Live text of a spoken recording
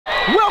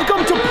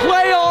Welcome to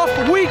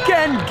playoff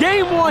weekend,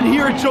 game 1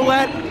 here at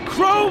Gillette.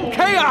 Chrome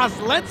Chaos,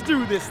 let's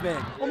do this thing.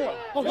 Yep,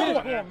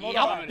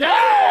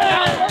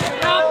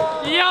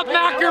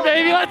 Macker,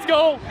 baby, let's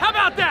go. How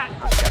about that?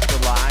 Kept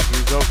alive,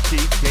 here's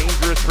O'Keefe,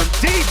 dangerous from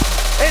deep,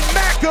 and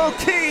Mac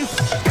O'Keefe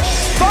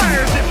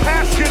fires it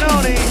past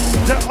Canoni.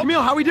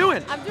 Camille, how we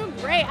doing? I'm doing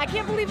great. I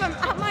can't believe I'm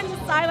on the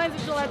sidelines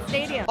of Gillette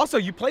Stadium. Also,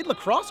 you played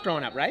lacrosse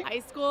growing up, right? High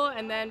school,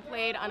 and then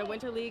played on a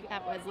winter league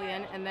at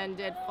Wesleyan, and then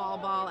did fall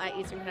ball at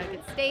Eastern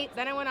Connecticut State.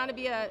 Then I went on to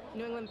be a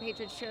New England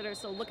Patriots cheerleader,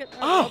 so look at the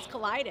worlds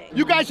colliding.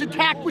 You guys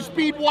attack with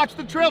speed, watch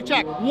the trail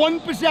check. One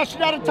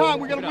possession at a time.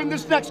 We're gonna win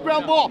this next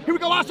ground ball. Here we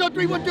go, lasso,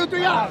 3, 1, 2,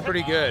 3, out.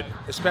 Pretty good,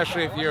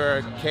 especially if you're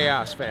a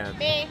Chaos fan.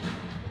 Me.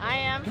 I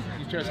am.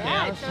 You chose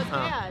Yeah, Chaos? I chose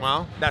Chaos.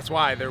 Well, that's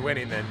why they're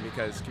winning then,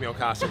 because Camille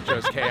Costa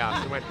chose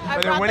Chaos. But I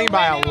they're brought winning the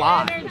by a winning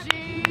lot.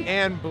 energy.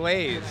 And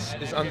Blaze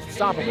is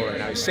unstoppable right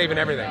now. He's saving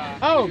everything.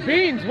 Oh,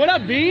 Beans, what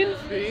up, Beans?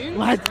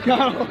 Let's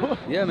go.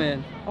 Yeah,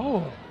 man.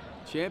 Oh.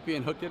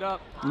 Champion hooked it up.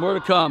 More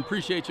to come.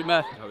 Appreciate you,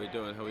 Meth. How we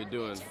doing? How we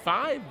doing?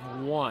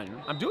 5-1.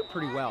 I'm doing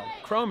pretty well.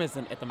 Chrome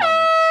isn't at the moment.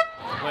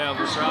 Playoff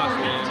lacrosse,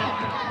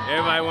 man.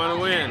 Everybody want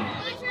to win.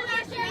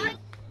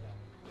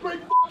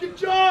 Great fucking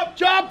job.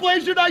 Job,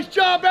 Blazer, nice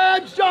job,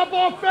 Edge. Job,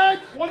 offense.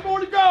 One more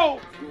to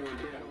go.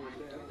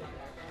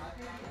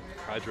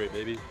 Hydrate,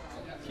 baby.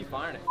 Keep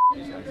firing it.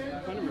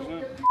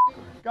 100%.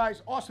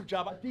 Guys, awesome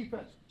job.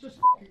 Defense, just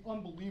fucking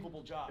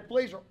unbelievable job.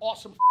 Blazer,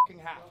 awesome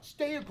fucking half.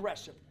 Stay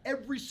aggressive.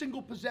 Every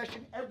single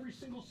possession, every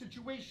single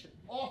situation.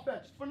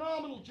 Offense,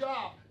 phenomenal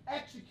job.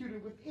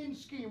 Executed within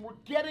scheme. We're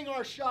getting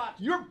our shots.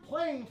 You're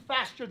playing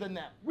faster than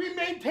them. We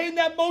maintain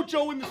that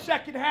mojo in the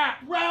second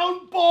half.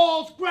 Ground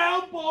balls,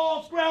 ground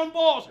balls, ground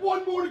balls.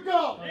 One more to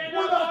go.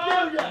 We're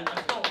not there yet.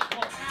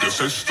 This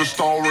is the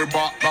story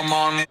about the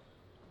man.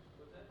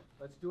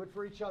 Let's do it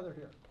for each other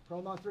here.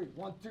 Chrome on 3.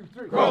 1, 2,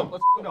 3. Chrome,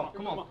 let's go.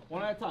 Come on.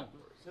 One at a time.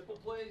 Simple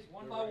plays,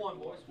 one by one,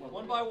 boys.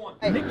 One by one.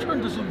 Nick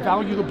Turn doesn't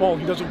value the ball.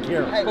 He doesn't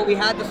care. Hey, but we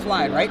had the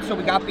slide, right? So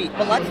we got beat.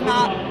 But let's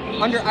not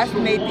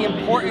underestimate the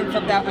importance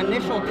of that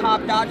initial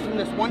top dodge from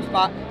this one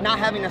spot, not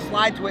having a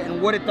slide to it,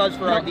 and what it does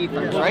for our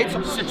defense, right?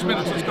 So 6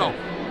 minutes, let's go.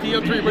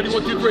 TO3, ready,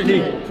 1, 2,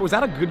 3. Was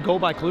that a good goal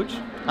by Kluch?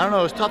 I don't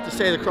know, it's tough to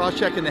say. The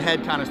cross-check in the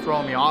head kind of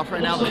throwing me off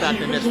right now, the fact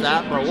they missed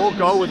that, but we'll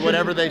go with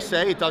whatever they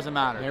say. It doesn't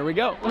matter. There we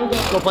go.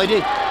 Go play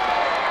D.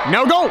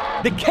 No goal.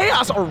 The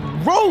Chaos are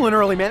rolling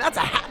early, man. That's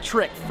a hat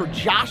trick for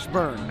Josh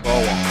Byrne.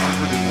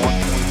 101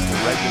 points for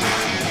regular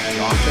season.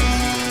 The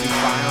offense is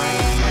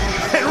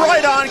firing. And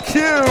right on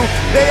cue,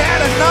 they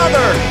add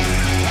another.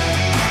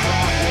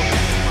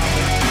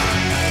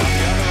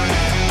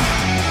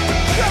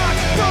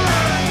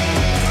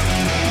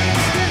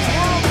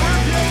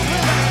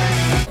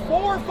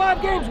 4 or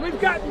 5 games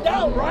we've gotten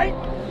down, right?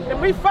 And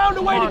we found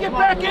a way to get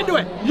back into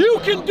it. You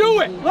can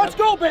do it. Let's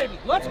go, baby.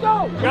 Let's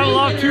go. You gotta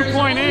love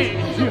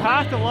 2.8. You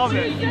have to love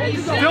it.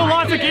 Still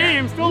lots of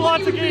games, but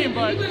This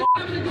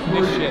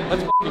shit.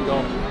 Let's fucking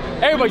go.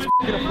 Everybody's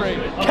fucking afraid.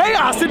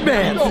 Chaos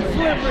advance.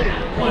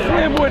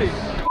 Slam with it.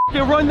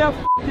 Fucking run that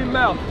fucking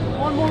mouth.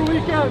 One more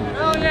weekend.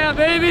 Hell yeah,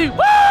 baby.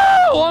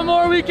 Woo! One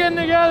more weekend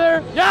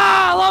together. Yeah,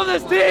 I love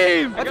this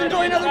team. Let's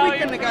enjoy another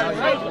weekend together.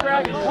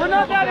 We're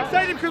not that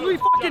excited because we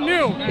fucking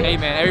knew. Hey,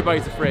 man,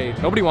 everybody's afraid.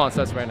 Nobody wants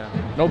us right now.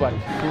 Nobody.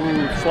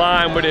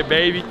 Slime with it,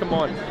 baby. Come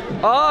on.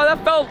 That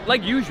felt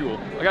like usual.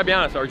 I gotta be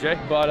honest, RJ.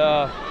 But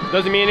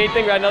doesn't mean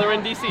anything. Got another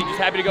in DC. Just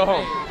happy to go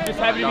home. Just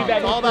happy to be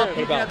back in the crib. All about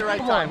picking at the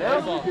right time.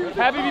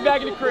 Happy to be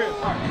back in the crib.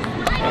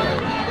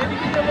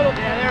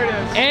 There it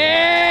is.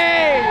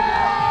 Hey!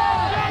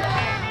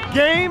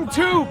 Game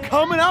 2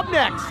 coming up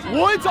next.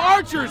 Woods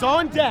Archers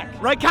on deck.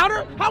 Right,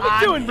 Counter? How we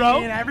doing,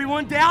 bro?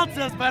 Everyone doubts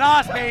us, but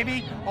us,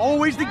 baby.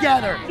 Always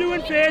together.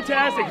 Doing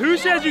fantastic. Who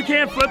says you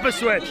can't flip a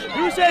switch?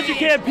 Who says you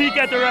can't peek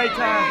at the right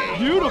time?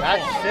 Beautiful.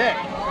 That's sick.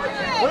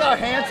 What a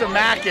handsome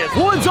Mac is.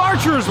 Woods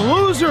Archers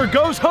loser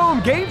goes home.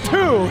 Game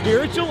 2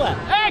 here at Gillette.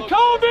 Hey,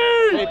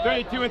 Kobe! Hey,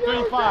 32 and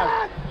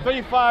 35.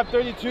 35,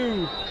 32.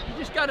 You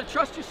just gotta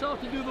trust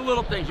yourself to do the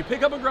little things. You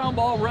pick up a ground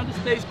ball, run to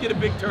space, get a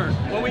big turn.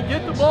 When we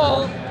get the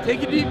ball,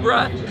 take a deep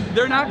breath.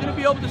 They're not gonna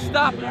be able to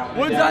stop it.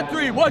 Woods on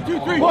 3. 1,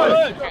 2, 3.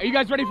 Are you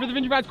guys ready for the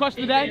Vineyard Vibes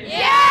question of the day?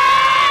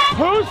 Yeah!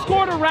 Who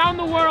scored around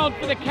the world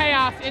for the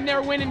Chaos in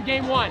their win in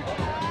game 1?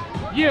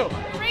 You.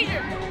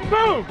 Frazier.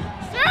 Boom!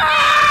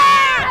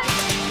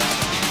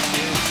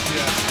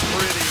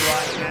 Pretty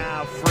right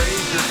now.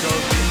 Frazier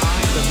goes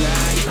behind the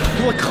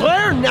bag.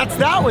 LeClaire nets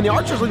that one. The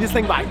Archers lead this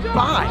thing by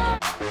 5.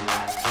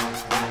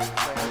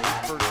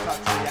 First touch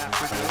of the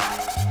afternoon.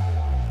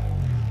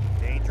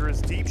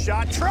 Dangerous deep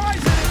shot. Tries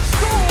it and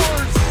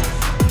scores.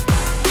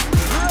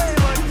 Ray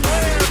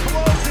LeClaire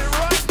blows it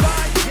right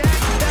by Jack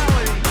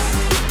Kelly.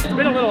 It's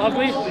been a little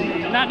ugly.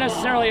 Not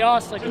necessarily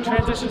us. Like the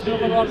transition's been a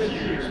little ugly.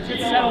 Get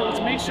settled.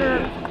 Let's make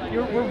sure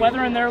we're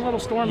weathering their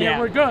little storm here.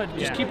 We're good.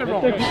 Just keep it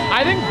rolling.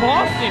 I think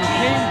Boston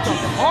came to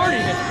party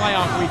this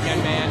playoff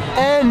weekend, man.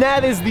 And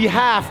that is the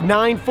half.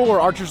 9-4.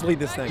 Archers lead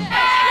this thing. Keep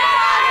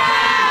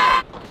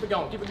it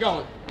going. Keep it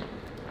going.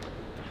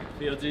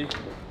 PLG.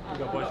 Keep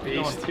going,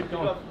 boys. Keep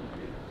going.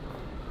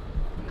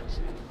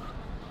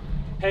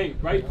 Hey,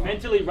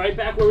 mentally, right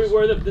back where we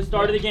were at the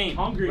start of the game.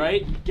 Hungry.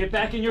 Right? Get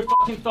back in your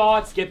fucking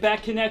thoughts. Get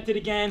back connected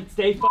again.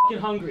 Stay fucking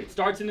hungry. It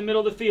starts in the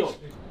middle of the field.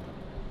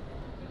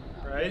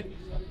 Right?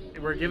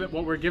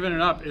 What we're giving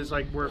it up is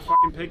like we're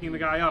fucking picking the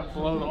guy up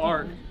below the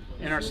arc,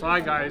 and our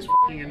slide guy is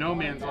fucking in no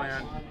man's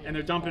land, and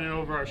they're dumping it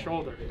over our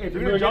shoulder. If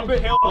you're gonna jump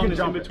it,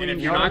 jump it. And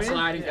if you're not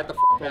sliding, get the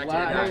fuck back to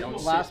your guy. Don't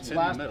sit in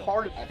the middle.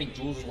 I think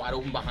Jules is wide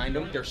open behind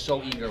him. They're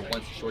so eager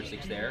once the short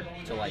stick's there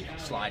to like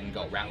slide and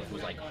go. Ratliff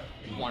was like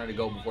wanted to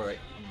go before it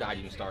died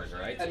even started,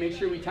 right? And make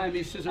sure we time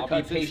these scissor I'll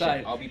cuts be patient.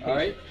 inside. I'll be patient. All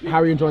right? How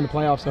are you enjoying the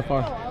playoffs so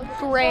far?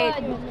 Great.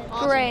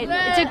 Great.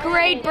 It's a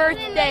great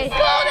birthday.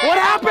 What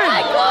happened?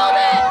 I called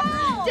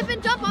it! Dip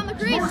and dump on the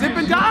green. Zip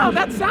and dial.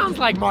 That sounds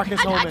like Marcus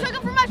I Holman. took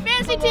him for my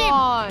fantasy team.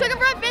 Took him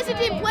for my fantasy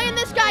team. Playing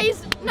this guy,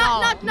 he's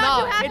not too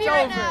happy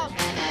right now.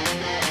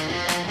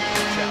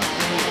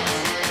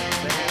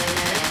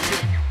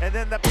 And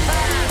then the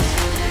pass.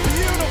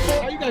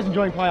 Beautiful. How are you guys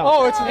enjoying playoffs?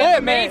 Oh, it's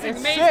lit, man. Amazing, It's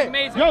amazing, sick.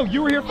 amazing. Yo,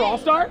 you were here for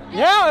All-Star?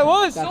 Yeah, it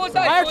was. That's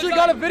I actually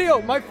got a video.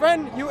 My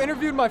friend, you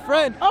interviewed my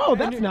friend. Oh,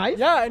 that's nice.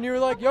 Yeah, and you were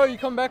like, yo, you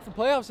come back for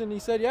playoffs? And he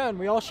said, yeah, and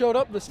we all showed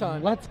up this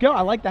time. Let's go.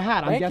 I like the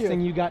hat. I'm Thank guessing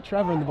you got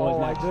Trevor and the boys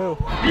next. I do.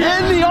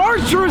 And the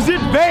Archers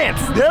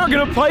advance. They're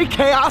going to play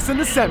Chaos in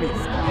the semis.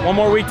 One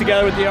more week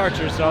together with the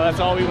Archers, so that's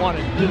all we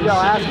wanted. Yo,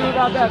 ask me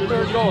about that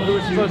third goal. Who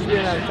was supposed to be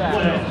in that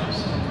attack?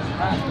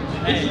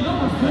 Hey,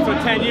 that's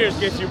what 10 years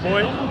gets you,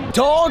 boy.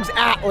 Dogs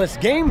Atlas,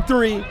 game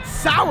 3.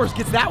 Sowers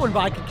gets that one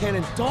by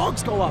Concannon.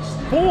 Dogs go up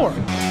 4.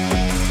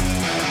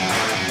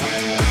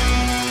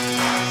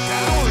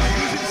 Sowers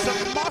using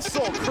some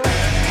muscle.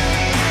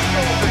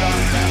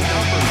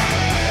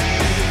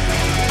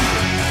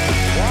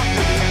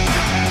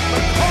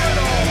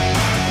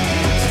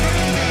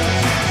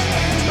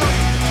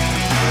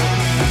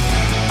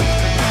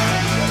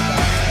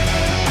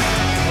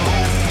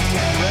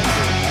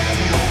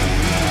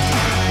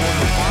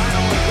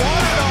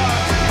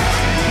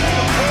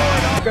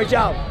 Great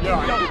job.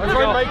 Let's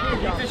go.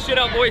 Keep this shit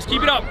up, boys.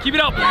 Keep it up. Keep it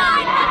up.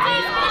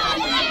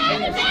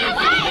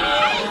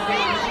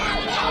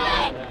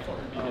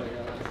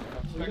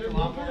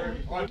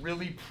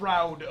 Really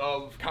proud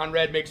of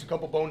Conrad. Makes a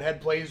couple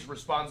bonehead plays,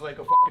 responds like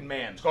a fucking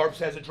man. Scarps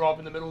has a drop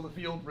in the middle of the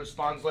field,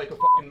 responds like a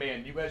fucking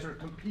man. You guys are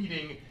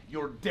competing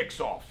your dicks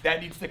off.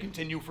 That needs to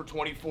continue for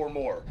 24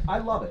 more. I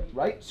love it,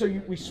 right? So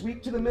we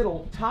sweep to the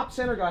middle, top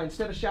center guy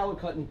instead of shallow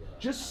cutting,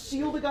 just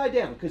seal the guy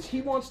down because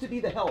he wants to be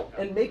the help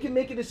and make him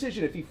make a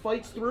decision. If he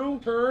fights through,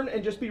 turn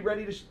and just be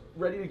ready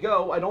to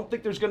go. I don't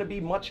think there's going to be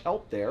much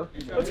help there.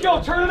 Let's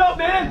go, turn it up,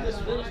 man.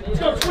 Let's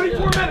go,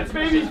 24 minutes,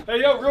 baby.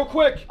 Hey, yo, real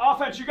quick.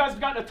 Offense, you guys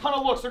have gotten a ton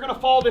of looks. They're going to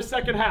follow this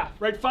second half,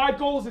 right? 5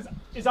 goals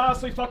is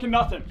honestly fucking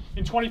nothing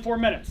in 24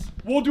 minutes.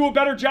 We'll do a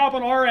better job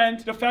on our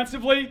end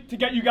defensively to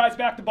get you guys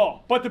back the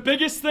ball. But the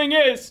biggest thing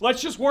is, let's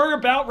just worry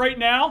about right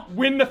now,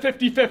 win the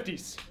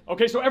 50-50s.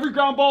 Okay, so every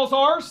ground ball is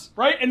ours,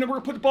 right? And then we're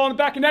gonna put the ball in the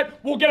back of net.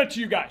 We'll get it to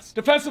you guys.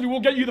 Defensively, we'll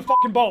get you the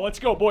fucking ball. Let's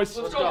go, boys.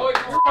 Let's go, boys.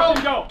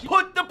 Let's go.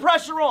 Put the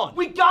pressure on.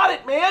 We got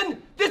it,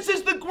 man. This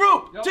is the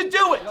group to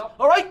do it.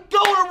 All right, go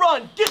on a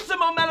run. Get some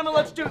momentum and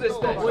let's do this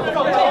thing. Let's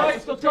go.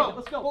 Let's go.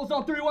 Let's go. Bulls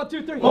on 3, 1,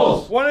 2, 3.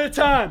 Bulls. One at a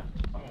time.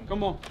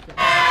 Come on.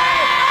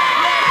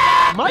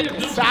 Mike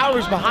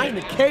Sowers behind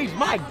the cage.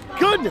 My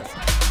goodness.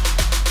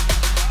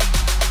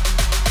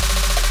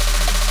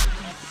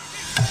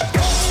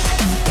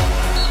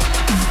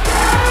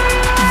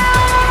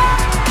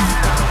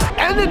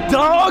 And the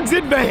Dogs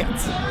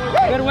advance.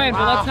 Good win,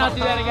 but let's not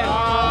do that again.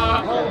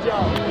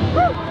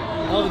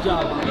 Hell of a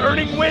job.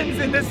 Earning wins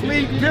in this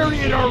league,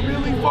 period, are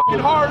really fucking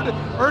hard.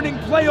 Earning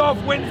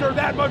playoff wins are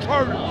that much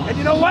harder. And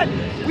you know what?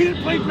 We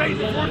didn't play great in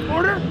the fourth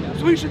quarter,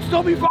 so we should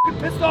still be fucking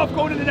pissed off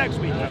going into next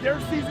week. Their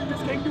season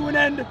just came to an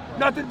end.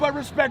 Nothing but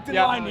respect in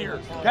line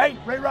here. Okay?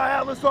 Ray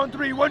Atlas on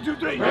 3. 1, 2,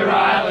 3. Ray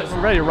Atlas.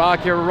 We're ready to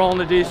rock here. We're rolling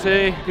to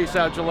DC. Peace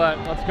out, Gillette.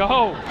 Let's go.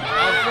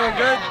 I'm feeling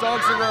good.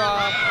 Dogs are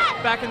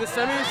back in the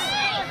semis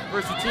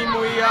versus the team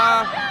we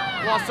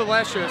lost to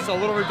last year, so a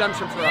little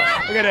redemption for us.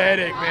 I got a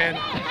headache, man.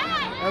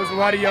 That was a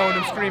lot of yelling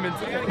and screaming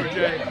for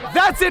Jay.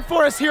 That's it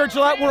for us here at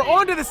Gillette. We're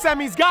on to the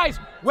semis. Guys,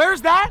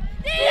 where's that?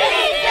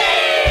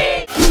 DC!